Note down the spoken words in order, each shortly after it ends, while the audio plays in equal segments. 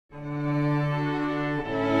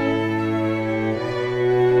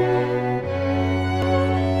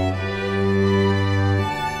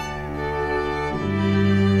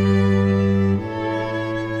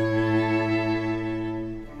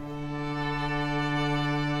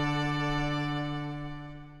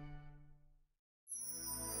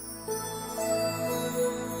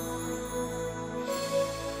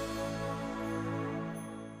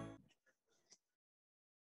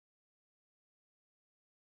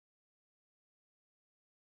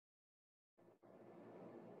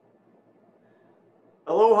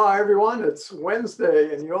Aloha, everyone. It's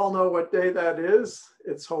Wednesday, and you all know what day that is.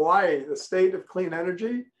 It's Hawaii, the state of clean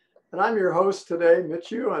energy. And I'm your host today,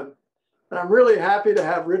 Mitch Ewan. And I'm really happy to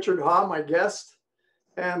have Richard Ha, my guest.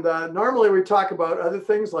 And normally we talk about other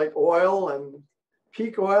things like oil and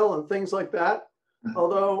peak oil and things like that.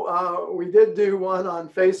 Although we did do one on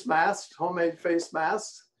face masks, homemade face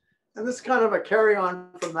masks. And this is kind of a carry on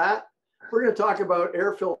from that. We're going to talk about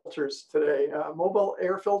air filters today, mobile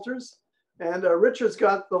air filters. And Richard's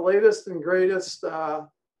got the latest and greatest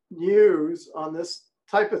news on this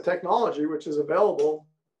type of technology, which is available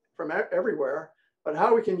from everywhere, but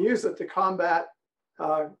how we can use it to combat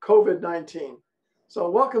COVID-19. So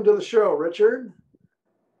welcome to the show, Richard.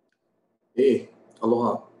 Hey,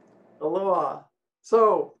 aloha. Aloha.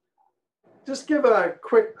 So just give a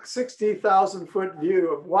quick 60,000 foot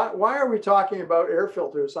view of why are we talking about air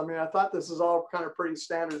filters? I mean, I thought this is all kind of pretty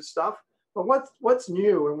standard stuff. But what's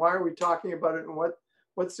new and why are we talking about it and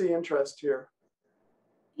what's the interest here?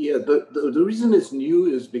 Yeah, the reason it's new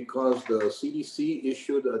is because the CDC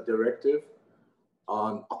issued a directive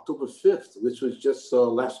on October 5th, which was just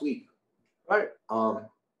last week. Right.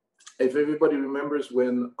 If everybody remembers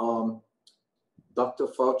when Dr.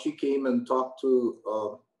 Fauci came and talked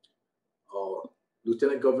to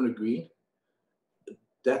Lieutenant Governor Green,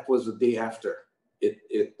 that was the day after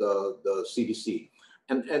the CDC.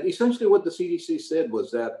 And essentially what the CDC said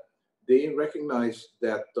was that they recognized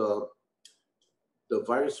that the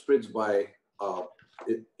virus spreads by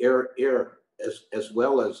air as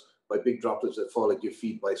well as by big droplets that fall at your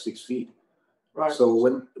feet by 6 feet. Right.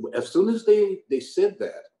 So as soon as they said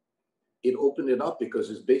that, it opened it up because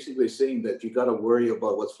it's basically saying that you got to worry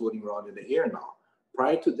about what's floating around in the air now.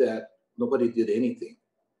 Prior to that, nobody did anything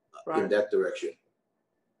in that direction.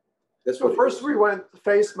 So first we went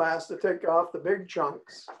face masks to take off the big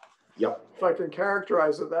chunks. Yep. If I can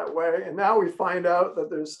characterize it that way. And now we find out that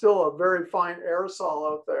there's still a very fine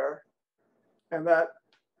aerosol out there and that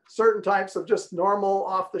certain types of just normal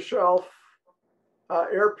off-the-shelf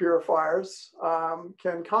air purifiers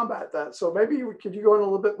can combat that. So maybe could you go in a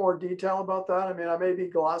little bit more detail about that? I mean, I may be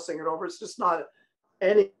glossing it over. It's just not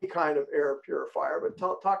any kind of air purifier, but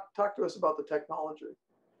talk to us about the technology.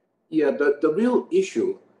 Yeah, the real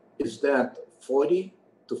issue is that 40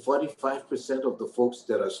 to 45% of the folks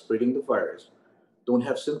that are spreading the virus don't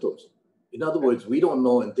have symptoms. In other words, we don't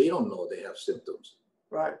know and they don't know they have symptoms.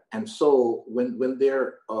 Right. And so when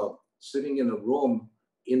they're sitting in a room,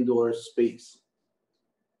 indoor space,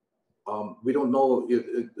 we don't know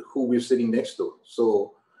who we're sitting next to.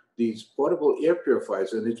 So these portable air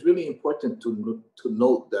purifiers, and it's really important to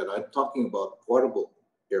note that I'm talking about portable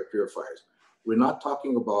air purifiers. We're not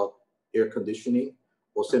talking about air conditioning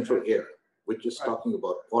or central air. We're just talking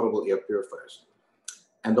about portable air purifiers.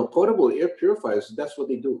 And the portable air purifiers, that's what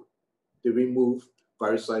they do. They remove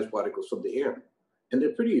virus-sized particles from the air. And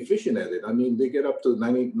they're pretty efficient at it. I mean, they get up to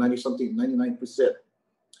 90-something, 99%.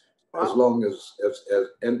 Wow. As long as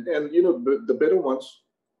you know, the better ones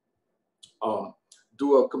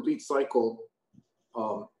do a complete cycle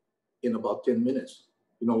in about 10 minutes.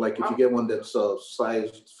 You know, like if you get one that's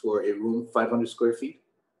sized for a room, 500 square feet.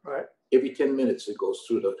 Right. Every 10 minutes, it goes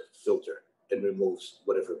through the filter and removes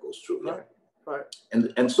whatever goes through. Right, right.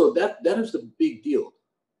 And so that is the big deal.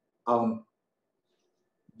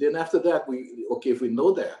 Then after that, if we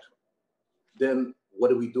know that, then what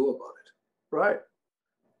do we do about it? Right.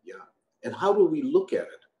 Yeah. And how do we look at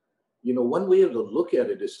it? You know, one way to look at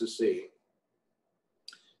it is to say,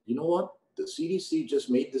 you know what? The CDC just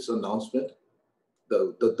made this announcement.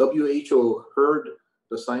 The WHO heard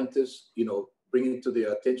the scientists, you know, bring it to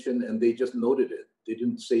their attention, and they just noted it. They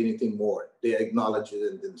didn't say anything more. They acknowledged it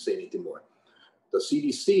and didn't say anything more. The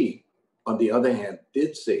CDC, on the other hand,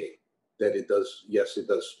 did say that it does, yes, it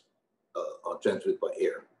does transmit by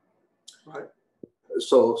air. Right.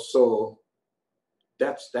 So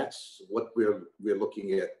that's what we're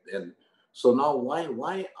looking at. And so now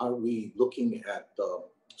why are we looking at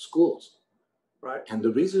schools? Right. And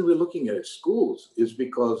the reason we're looking at schools is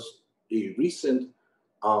because a recent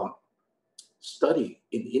study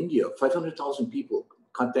in India, 500,000 people,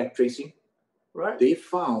 contact tracing. Right. They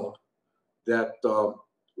found that a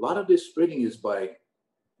lot of this spreading is by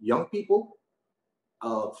young people,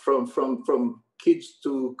 from kids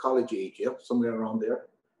to college age, yeah, somewhere around there.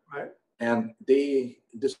 Right. And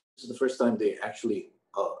this is the first time they actually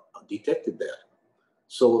detected that.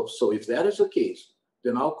 So if that is the case,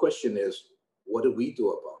 then our question is, what do we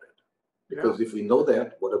do about it? Because if we know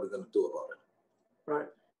that, what are we going to do about it? Right.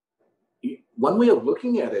 One way of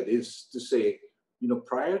looking at it is to say, you know,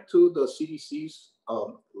 prior to the CDC's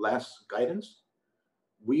last guidance,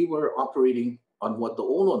 we were operating on what the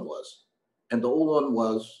old one was. And the old one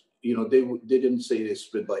was, they didn't say they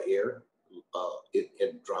spread by air,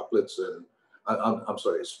 in droplets, and I'm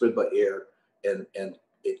sorry, spread by air, and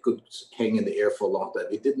it could hang in the air for a long time.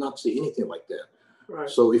 It did not say anything like that. Right.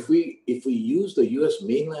 So if we use the U.S.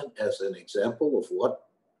 mainland as an example of what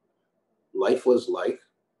life was like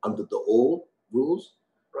under the old rules,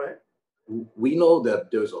 right, we know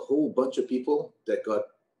that there's a whole bunch of people that got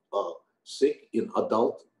sick in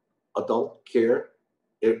adult care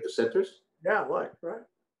centers. Yeah, right.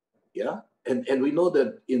 Yeah, and we know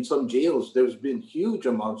that in some jails there's been huge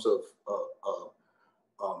amounts of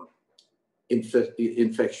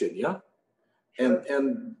infection. Yeah, Sure.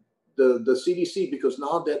 and the CDC, because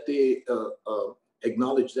now that they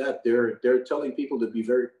acknowledge that, they're telling people to be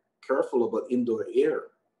very careful about indoor air.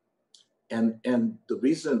 And the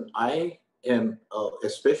reason I am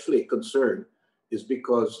especially concerned is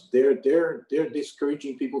because they're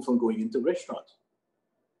discouraging people from going into restaurants.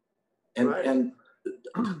 And right. and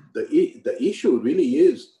the issue really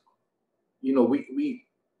is,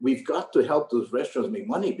 we've got to help those restaurants make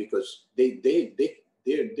money, because they're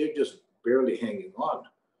just barely hanging on.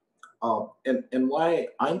 And why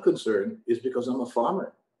I'm concerned is because I'm a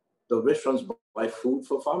farmer. The restaurants buy food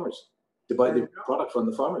for farmers. They buy the product from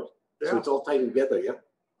the farmers. Yeah. So it's all tied together, yeah?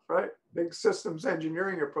 Right. Big systems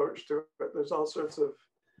engineering approach to it. There's all sorts of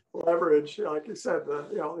leverage. Like you said,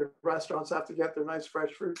 the restaurants have to get their nice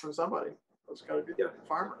fresh fruit from somebody. It's got to be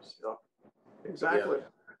farmers. Exactly.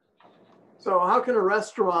 Yeah. So how can a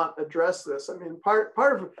restaurant address this? I mean, part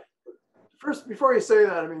of first, before you say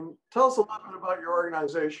that, I mean, tell us a little bit about your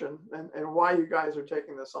organization and why you guys are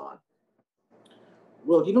taking this on.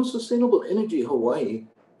 Well, Sustainable Energy Hawaii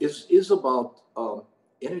is about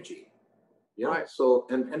energy. Yeah. Right. So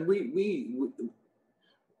and we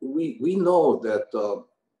know that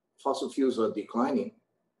fossil fuels are declining,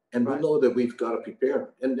 and we know that we've got to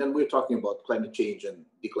prepare. And we're talking about climate change and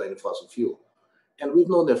declining fossil fuel, and we've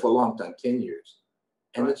known that for a long time, 10 years,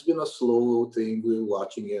 and it's been a slow thing. We're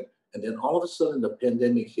watching it, and then all of a sudden the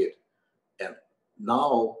pandemic hit, and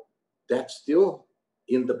now that's still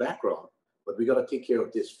in the background, but we got to take care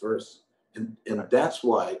of this first, and that's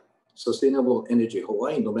why Sustainable Energy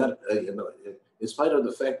Hawaii, no matter in spite of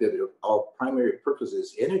the fact that our primary purpose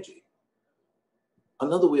is energy,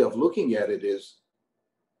 another way of looking at it is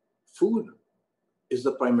food is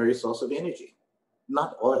the primary source of energy,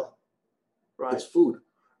 not oil. Right. It's food.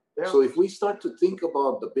 Yeah. So if we start to think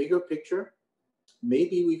about the bigger picture,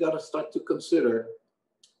 maybe we got to start to consider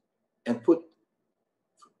and put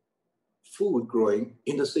food growing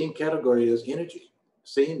in the same category as energy,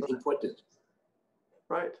 same importance.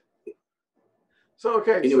 Right. So,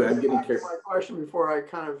 okay. Anyway, so I'm getting careful. My question before I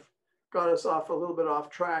kind of got us off a little bit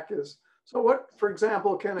off track is, so what, for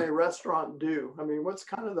example, can a restaurant do? I mean, what's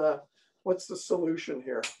the solution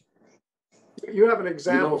here? You have an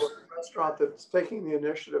example of a restaurant that's taking the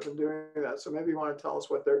initiative and doing that. So maybe you want to tell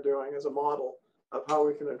us what they're doing as a model of how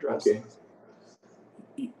we can address this.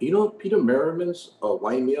 Peter Merriman's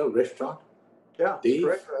Waimea restaurant? Yeah, they've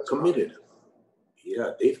committed.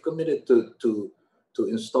 Yeah, they've committed to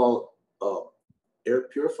install air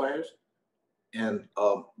purifiers, and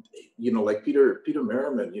like Peter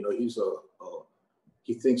Merriman,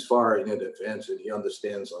 he thinks far in advance, and he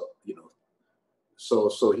understands,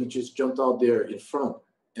 so he just jumped out there in front.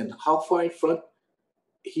 And how far in front?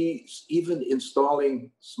 He's even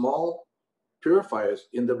installing small purifiers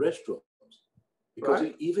in the restrooms, because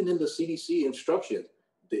even in the CDC instructions,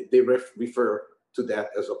 they refer to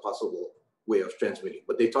that as a possible way of transmitting,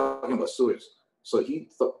 but they're talking about sewers. So he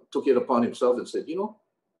took it upon himself and said,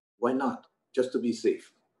 why not? Just to be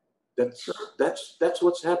safe. That's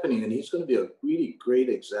what's happening, and he's going to be a really great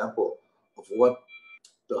example of what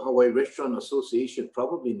the Hawaii Restaurant Association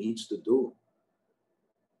probably needs to do.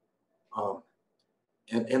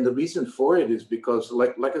 And the reason for it is because,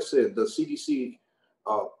 like I said, the CDC,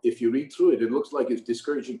 if you read through it, it looks like it's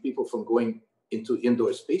discouraging people from going into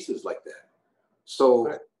indoor spaces like that.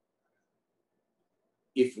 So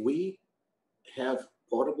if we have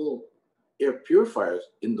portable air purifiers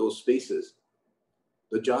in those spaces,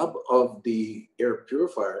 the job of the air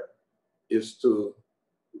purifier is to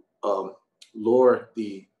lower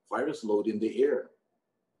the virus load in the air.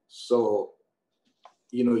 So,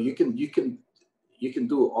 you can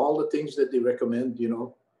do all the things that they recommend,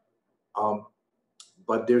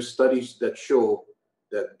 but there's studies that show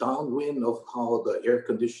that downwind of how the air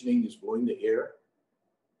conditioning is blowing the air,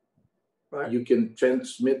 you can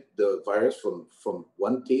transmit the virus from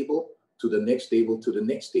one table to the next table to the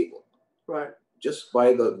next table. Right. Just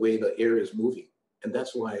by the way the air is moving. And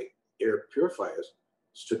that's why air purifiers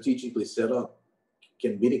strategically set up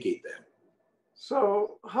can mitigate that.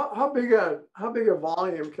 So how big a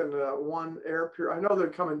volume can one air pure? I know they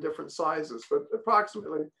come in different sizes, but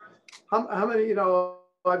approximately how many?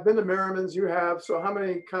 I've been to Merriman's. You have. So how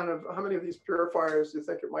many of these purifiers do you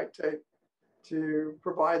think it might take to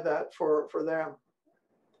provide that for them,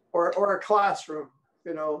 or a classroom?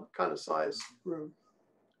 Kind of size room.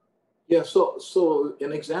 Yeah, so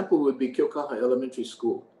an example would be Kyokaha Elementary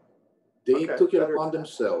School. They Okay, took it better. upon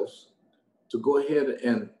themselves to go ahead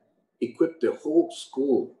and equip the whole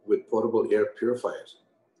school with portable air purifiers.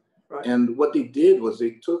 Right. And what they did was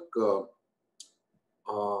they took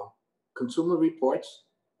consumer reports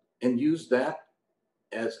and used that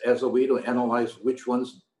as a way to analyze which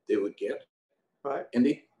ones they would get. Right. And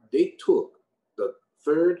they took the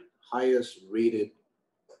third highest rated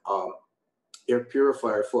air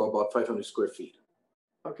purifier for about 500 square feet.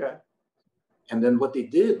 Okay. And then what they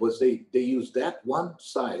did was they used that one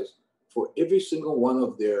size for every single one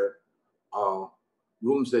of their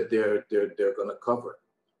rooms that they're going to cover.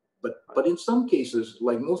 But in some cases,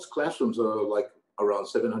 like most classrooms are like around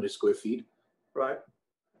 700 square feet. Right.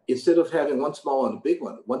 Instead of having one small and a big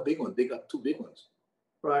one, they got two big ones.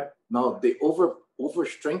 Right. Now they over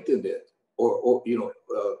strengthened it, or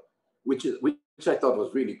which I thought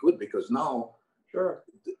was really good, because now Sure.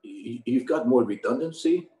 you've got more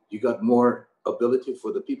redundancy, you got more ability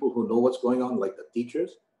for the people who know what's going on, like the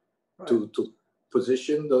teachers, Right. to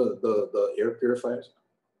position the air purifiers.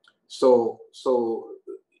 So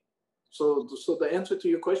the answer to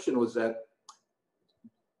your question was that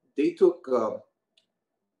they took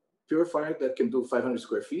purifier that can do 500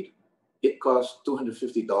 square feet. It costs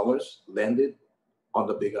 $250 landed on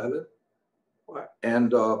the Big Island. Right.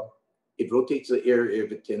 And it rotates the air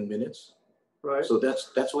every 10 minutes. Right. So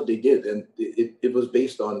that's what they did. And it was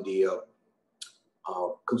based on the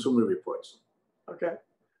consumer reports. Okay.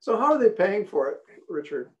 So how are they paying for it,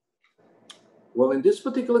 Richard? Well, in this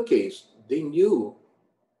particular case, they knew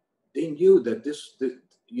that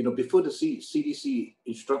before the CDC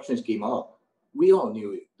instructions came out, we all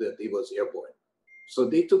knew that it was airborne. So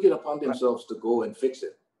they took it upon themselves to go and fix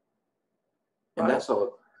it. And that's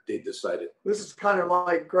how they decided. This is kind of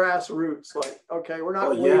like grassroots. Like, okay, we're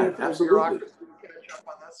not waiting for the bureaucracy to catch up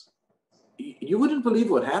on this. You wouldn't believe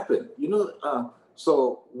what happened.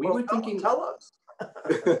 So we were thinking. Tell us.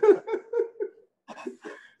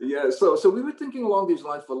 Yeah. So we were thinking along these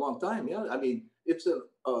lines for a long time. Yeah. I mean, it's a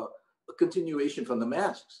continuation from the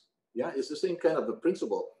masks. Yeah. It's the same kind of the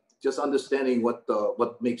principle, just understanding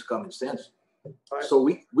what makes common sense. Right. So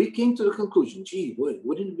we came to the conclusion, gee,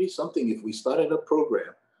 wouldn't it be something if we started a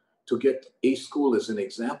program to get a school as an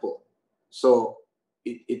example? So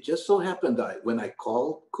it just so happened that when I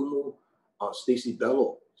called Kumu Stacy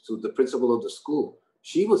Bello, so the principal of the school,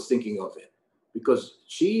 she was thinking of it because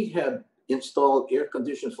she had installed air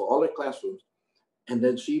conditioners for all her classrooms. And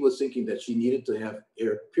then she was thinking that she needed to have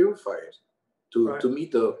air purifiers to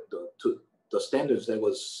meet the standards that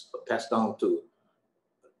was passed down to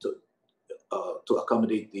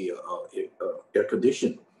accommodate the air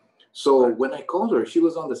conditioning. So when I called her, she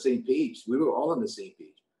was on the same page. We were all on the same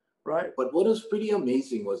page. Right. But what was pretty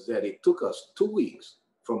amazing was that it took us 2 weeks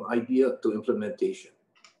from idea to implementation.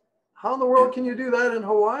 How in the world can you do that in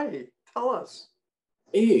Hawaii? Tell us.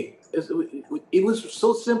 Hey, it was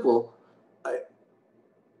so simple.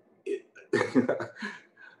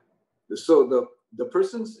 So the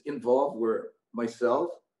persons involved were myself,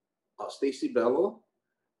 Stacy Bello,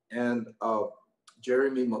 and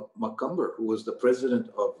Jeremy McCumber, who was the president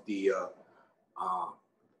of the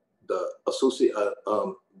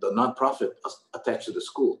nonprofit attached to the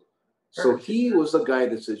school. So he was the guy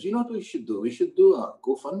that says, you know what we should do? We should do a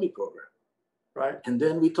GoFundMe program. Right. And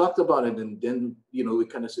then we talked about it, and then we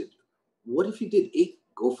kind of said, what if you did 8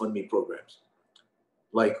 GoFundMe programs?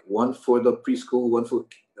 Like one for the preschool, one for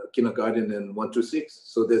kindergarten, and 1 through 6.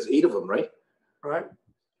 So there's 8 of them, right? Right.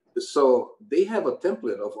 So they have a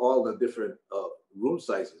template of all the different room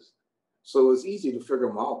sizes. So it's easy to figure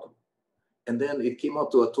them out. And then it came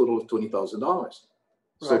out to a total of $20,000.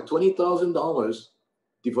 So $20,000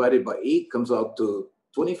 divided by 8 comes out to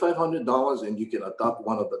 $2,500, and you can adopt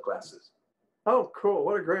one of the classes. Oh, cool.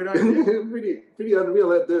 What a great idea. pretty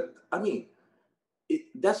unreal. I mean,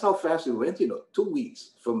 that's how fast it went, 2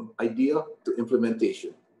 weeks from idea to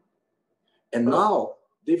implementation. And now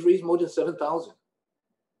they've raised more than $7,000.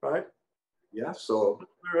 Right. Yeah. So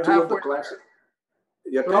 2 of the classes.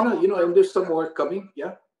 Yeah, kind of, and there's some more coming.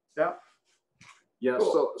 Yeah. Yeah. Yeah.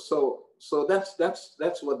 Cool. So that's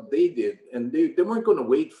what they did. And they weren't going to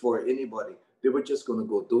wait for anybody. They were just going to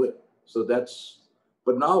go do it. So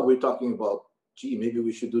but now we're talking about, gee, maybe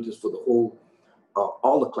we should do this for the whole,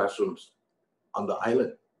 all the classrooms on the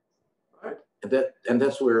island. Right. And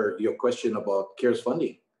that's where your question about CARES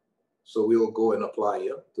funding. So we'll go and apply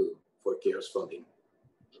for CARES funding.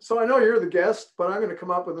 So I know you're the guest, but I'm going to come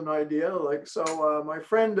up with an idea. My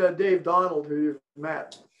friend Dave Donald, who you've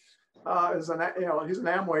met, he's an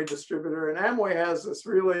Amway distributor, and Amway has this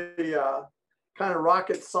really kind of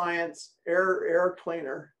rocket science air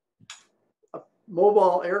cleaner, a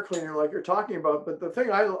mobile air cleaner like you're talking about. But the thing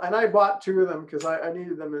I bought 2 of them because I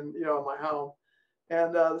needed them in my home.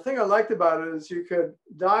 And the thing I liked about it is you could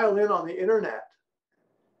dial in on the internet,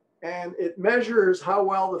 and it measures how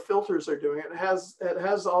well the filters are doing. It has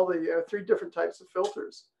all the 3 different types of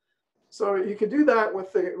filters. So you could do that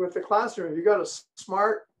with the classroom. If you got a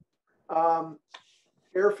smart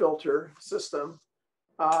air filter system,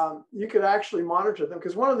 you could actually monitor them,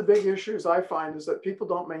 because one of the big issues I find is that people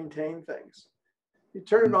don't maintain things. You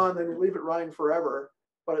turn it on, then you leave it running forever,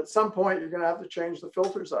 but at some point you're going to have to change the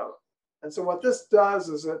filters out. And so what this does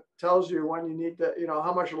is it tells you when you need to,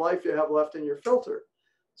 how much life you have left in your filter.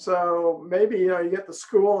 So maybe, you get the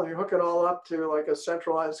school and you hook it all up to like a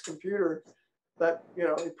centralized computer that,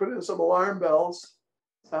 you put in some alarm bells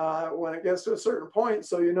when it gets to a certain point.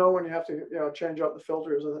 So, when you have to, change out the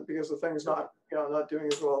filters, and because the thing's not, not doing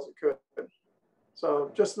as well as it could.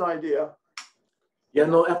 So just an idea. Yeah,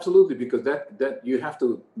 no, absolutely. Because that you have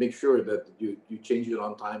to make sure that you change it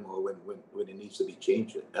on time or when it needs to be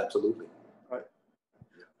changed. Absolutely. Right.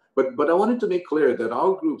 But I wanted to make clear that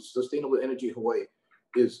our group, Sustainable Energy Hawaii,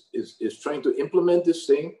 is trying to implement this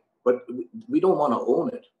thing, but we don't want to own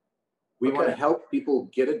it. We want to help people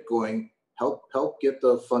get it going, help get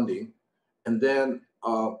the funding, and then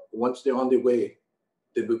once they're on their way,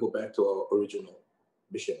 then we go back to our original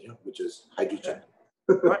mission, which is hydrogen.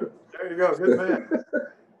 Right. There you go. Good man.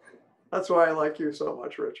 That's why I like you so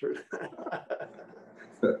much, Richard.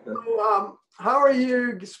 So, how are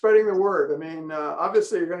you spreading the word? I mean,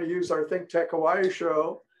 obviously you're going to use our ThinkTech Hawaii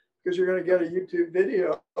show, because you're going to get a YouTube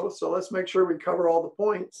video. So let's make sure we cover all the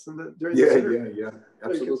points. And during this interview,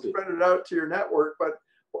 absolutely. So you can spread it out to your network. But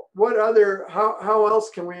how else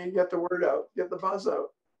can we get the word out, get the buzz out?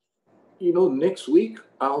 Next week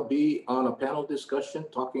I'll be on a panel discussion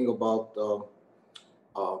talking about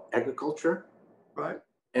agriculture. Right.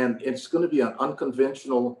 And it's going to be an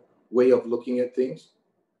unconventional way of looking at things.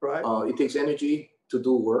 Right. It takes energy to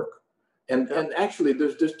do work. And actually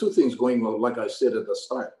there's 2 things going on, like I said at the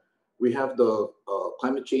start. We have the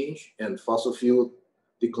climate change and fossil fuel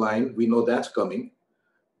decline. We know that's coming.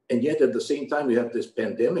 And yet at the same time, we have this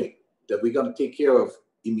pandemic that we got to take care of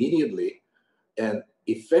immediately and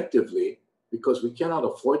effectively, because we cannot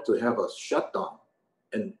afford to have a shutdown.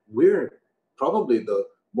 And we're probably the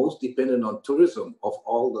most dependent on tourism of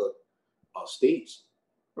all the states.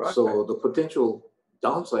 Right. So the potential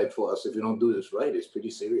downside for us if we don't do this right is pretty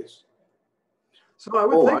serious. So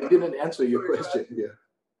I didn't answer your question.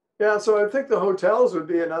 Yeah, so I think the hotels would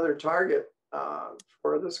be another target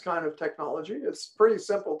for this kind of technology. It's pretty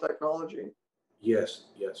simple technology. Yes.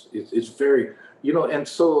 It's very, and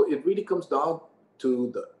so it really comes down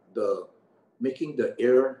to the making the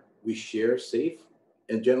air we share safe.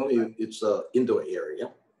 And generally it's indoor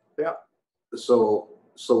area. Yeah. So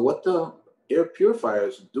what the air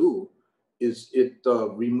purifiers do is it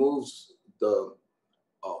removes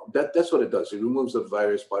that's what it does. It removes the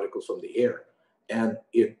virus particles from the air. And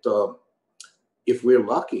it, if we're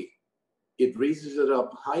lucky, it raises it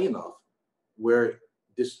up high enough where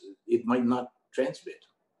it might not transmit.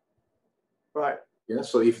 Right. Yeah.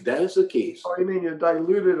 So if that is the case. Oh, you mean you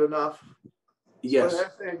dilute it enough? Yes. So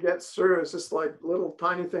that it gets through. It's just like little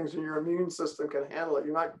tiny things in your immune system can handle it.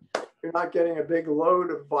 You're not getting a big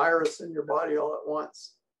load of virus in your body all at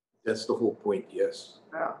once. That's the whole point. Yes.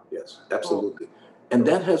 Yeah. Yes. Absolutely. And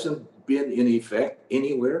that hasn't been in effect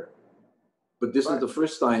anywhere. But this is the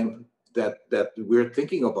first time that we're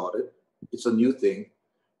thinking about it. It's a new thing,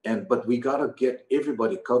 but we gotta get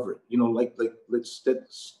everybody covered. We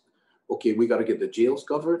gotta get the jails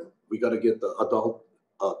covered. We gotta get the adult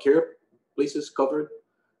care places covered,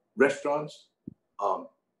 restaurants,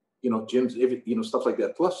 gyms, stuff like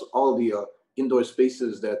that. Plus all the indoor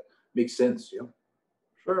spaces that make sense. Yeah.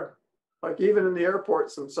 Sure. Like even in the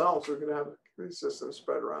airports themselves, we're gonna have these systems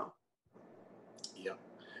spread around. Yeah.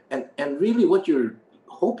 And really what you're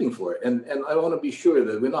hoping for, and I want to be sure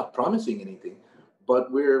that we're not promising anything,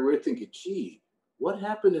 but we're thinking, gee, what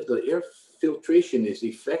happened if the air filtration is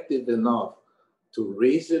effective enough to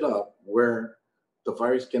raise it up where the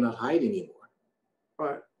virus cannot hide anymore?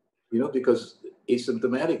 Right. Because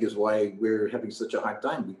asymptomatic is why we're having such a hard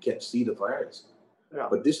time. We can't see the virus. Yeah.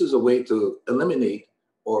 But this is a way to eliminate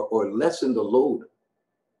or lessen the load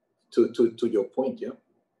to your point, yeah?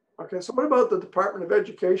 Okay, so what about the Department of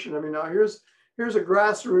Education? I mean, now here's a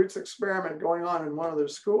grassroots experiment going on in one of their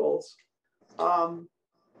schools. Are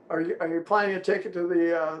you planning to take it to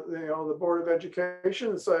the Board of Education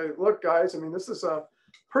and say, look, guys, I mean, this is a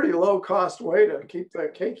pretty low cost way to keep the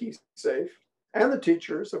keiki safe and the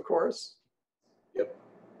teachers, of course. Yep.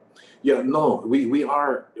 Yeah. No, we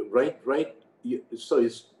are right. So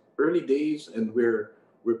it's early days, and we're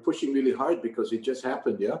pushing really hard because it just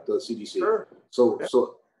happened. Yeah, the CDC. Sure. So Yeah.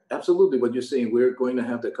 so absolutely, what you're saying, we're going to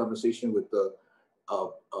have that conversation with the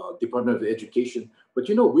Department of Education. But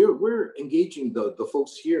we're engaging the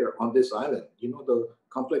folks here on this island. The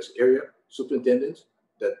complex area superintendents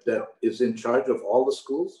that is in charge of all the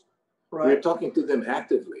schools. Right. We're talking to them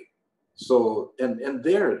actively. So and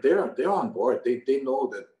they're on board. They know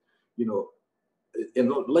that,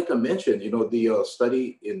 and like I mentioned, the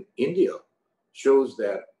study in India shows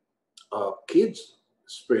that kids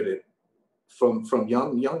spread it from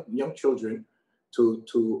young children to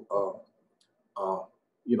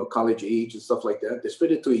college age and stuff like that. They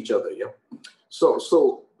spread it to each other. Yeah.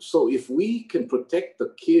 So if we can protect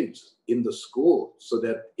the kids in the school so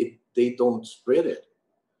that they don't spread it.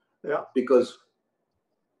 Yeah. Because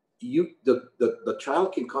the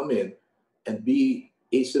child can come in and be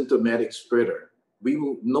asymptomatic spreader.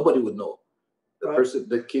 Nobody would know.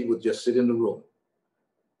 The kid would just sit in the room.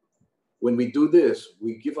 When we do this,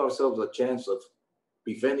 we give ourselves a chance of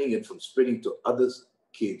preventing it from spreading to other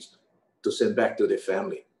kids to send back to their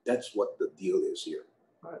family. That's what the deal is here.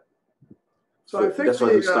 Right. So I think that's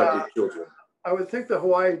why we start with children. I would think the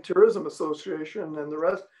Hawaii Tourism Association and the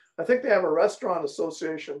rest, I think they have a restaurant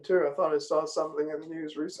association too. I thought I saw something in the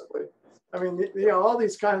news recently. I mean, all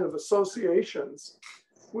these kinds of associations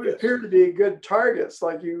would appear to be good targets.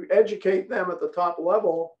 Like, you educate them at the top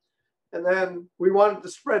level, and then we want it to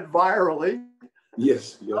spread virally.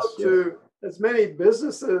 Yes. To as many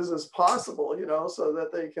businesses as possible, so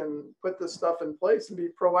that they can put this stuff in place and be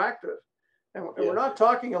proactive. And we're not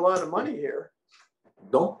talking a lot of money here.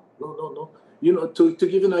 No. To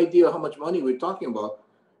give you an idea how much money we're talking about,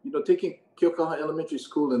 taking Kyokaha Elementary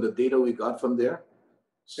School and the data we got from there.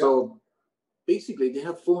 So basically, they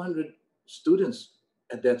have 400 students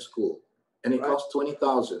at that school, and it costs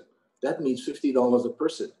 $20,000. That means $50 a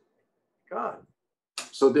person. God.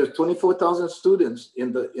 So there's 24,000 students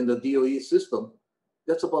in the DOE system.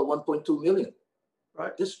 That's about 1.2 million.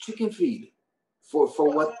 Right. This chicken feed for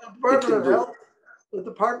what it can do.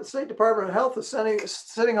 The State Department of Health is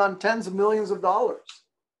sitting on tens of millions of dollars.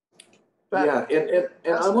 And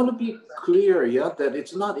I want to be clear, that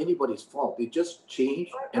it's not anybody's fault. They just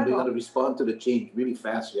changed, and they're going to respond to the change really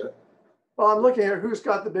fast, Well, I'm looking at who's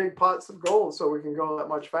got the big pots of gold, so we can go that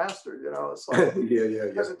much faster. It's like,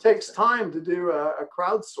 because it takes time to do a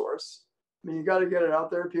crowdsource. I mean, you got to get it out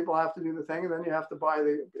there. People have to do the thing, and then you have to buy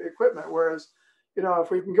the equipment. Whereas, if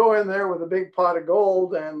we can go in there with a big pot of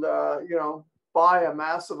gold and buy a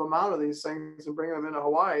massive amount of these things and bring them into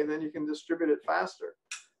Hawaii, then you can distribute it faster.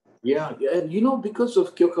 Yeah, and because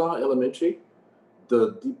of Kyokaha Elementary,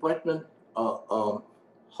 the Department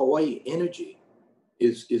Hawaii Energy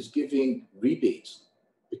is giving rebates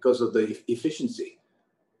because of the efficiency.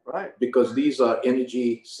 Right. Because these are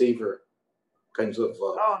energy saver kinds of.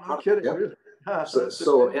 No kidding. Yeah.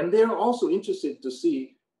 Really? And they're also interested to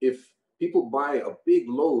see if people buy a big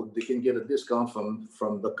load, they can get a discount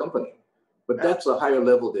from the company. But that's a higher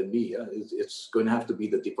level than me. It's going to have to be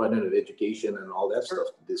the Department of Education and all that stuff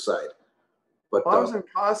to decide. But I was in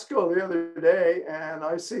Costco the other day, and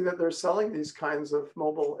I see that they're selling these kinds of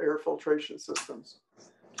mobile air filtration systems.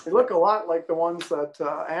 They look a lot like the ones that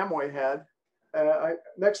Amway had.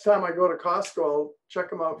 Next time I go to Costco, I'll check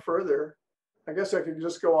them out further. I guess I could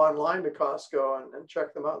just go online to Costco and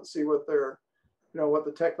check them out and see what their, what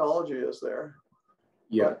the technology is there.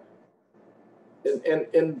 Yeah.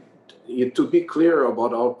 And to be clear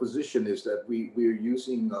about our position is that we're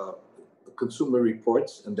using consumer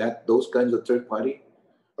reports and those kinds of third party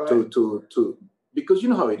to because you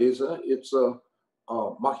know how it is. It's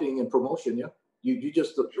marketing and promotion. Yeah. You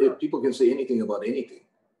just people can say anything about anything.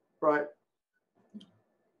 Right.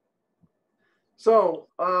 So,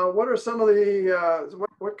 what are some of the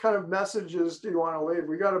what kind of messages do you want to leave?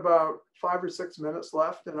 We got about 5 or 6 minutes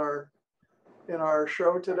left in our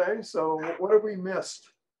show today. So, what have we missed?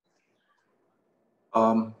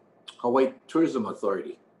 Hawaii Tourism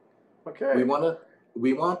Authority. Okay. We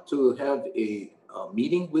want to have a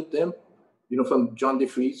meeting with them, from John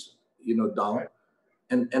DeFries, down,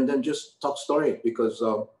 and then just talk story because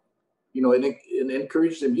and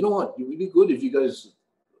encourage them. You know what? It would be good if you guys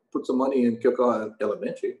put some money in Kyokaha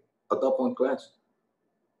Elementary, adopt one class.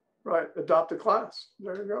 Right, adopt a class.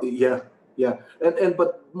 There you go. Yeah, Yeah, and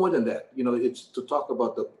but more than that, it's to talk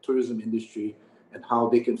about the tourism industry and how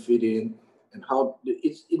they can fit in, and how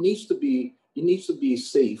it needs to be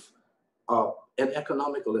safe, and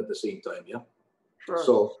economical at the same time. Yeah. Sure.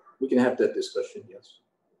 So we can have that discussion. Yes.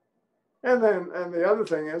 And the other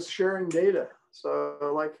thing is sharing data. So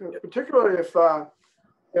like Yeah. particularly if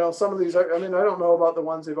some of these, I mean, I don't know about the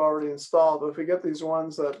ones they've already installed, but if we get these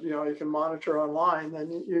ones that you can monitor online,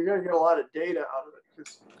 then you're going to get a lot of data out of it.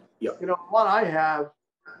 Because Yeah. one I have,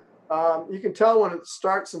 you can tell when it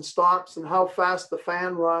starts and stops and how fast the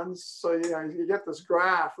fan runs. So you get this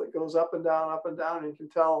graph that goes up and down, and you can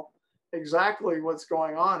tell exactly what's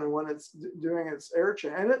going on and when it's doing its air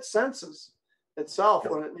change, and it senses itself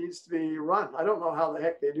when it needs to be run. I don't know how the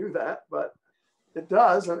heck they do that, but it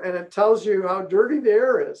does, and it tells you how dirty the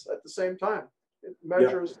air is at the same time. It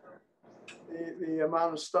measures the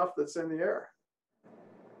amount of stuff that's in the air.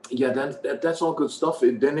 Yeah, that's all good stuff.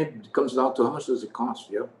 Then it comes down to how much does it cost?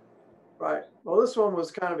 Yeah. Right. Well, this one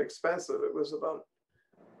was kind of expensive. It was about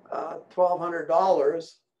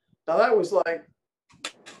 $1,200. Now that was like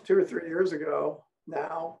 2 or 3 years ago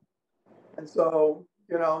now, and so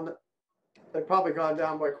they've probably gone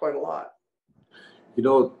down by quite a lot.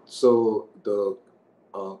 So the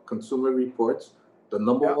Consumer Reports, the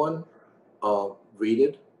number one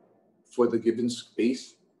rated for the given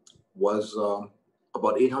space was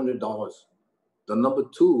about $800. The number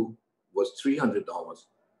two was $300.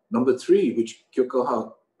 Number three, which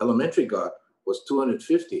Kyokoha Elementary got, was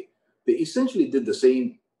 $250. They essentially did the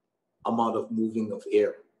same amount of moving of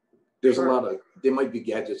air. There's a lot of, there might be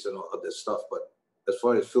gadgets and all of this stuff, but as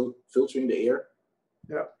far as filtering the air,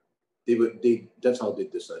 that's how they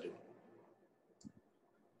decided.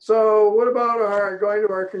 So what about going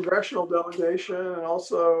to our congressional delegation, and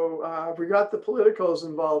also have we got the politicos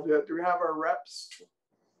involved yet? Do we have our reps,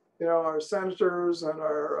 our senators and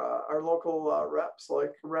our local reps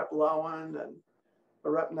like Rep Lowen and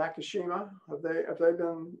Rep Nakashima? Have they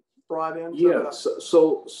been brought in? Yeah.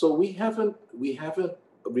 So we haven't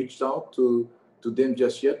reached out to them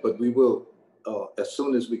just yet, but we will as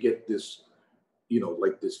soon as we get this,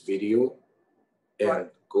 like this video, and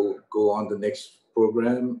go on the next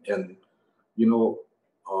program. And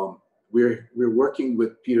we're working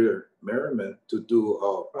with Peter Merriman to do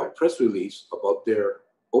a press release about their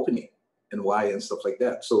opening and why and stuff like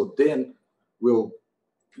that. So then we'll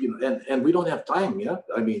and we don't have time. Yeah,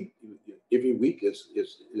 I mean, every week goes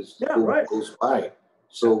by,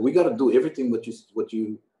 so we got to do everything what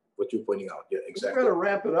you're pointing out. Yeah, exactly. We got to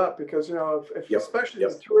ramp it up because if especially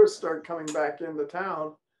if tourists start coming back into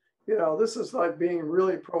town, this is like being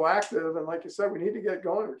really proactive. And like you said, we need to get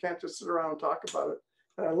going. We can't just sit around and talk about it.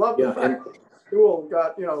 And I love the fact that the school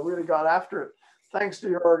got, really got after it, thanks to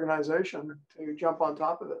your organization to jump on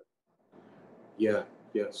top of it. Yeah.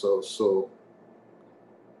 So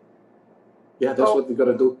yeah, that's what we got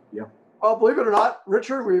to do. Yeah. Well, believe it or not,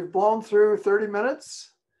 Richard, we've blown through 30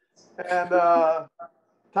 minutes and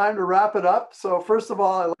time to wrap it up. So first of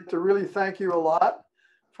all, I'd like to really thank you a lot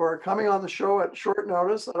for coming on the show at short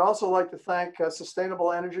notice. I'd also like to thank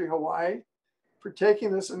Sustainable Energy Hawaii for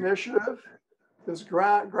taking this initiative, this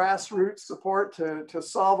grassroots support to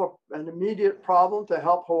solve an immediate problem to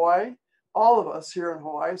help Hawaii, all of us here in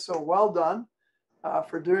Hawaii. So well done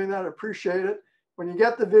for doing that. I appreciate it. When you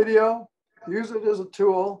get the video, use it as a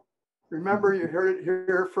tool. Remember, you heard it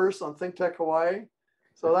here first on ThinkTech Hawaii.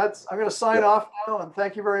 So I'm going to sign off now, and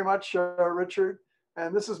thank you very much, Richard.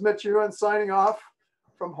 And this is Mitch Ewan signing off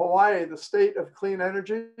from Hawaii, the state of clean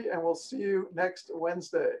energy, and we'll see you next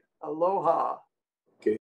Wednesday. Aloha.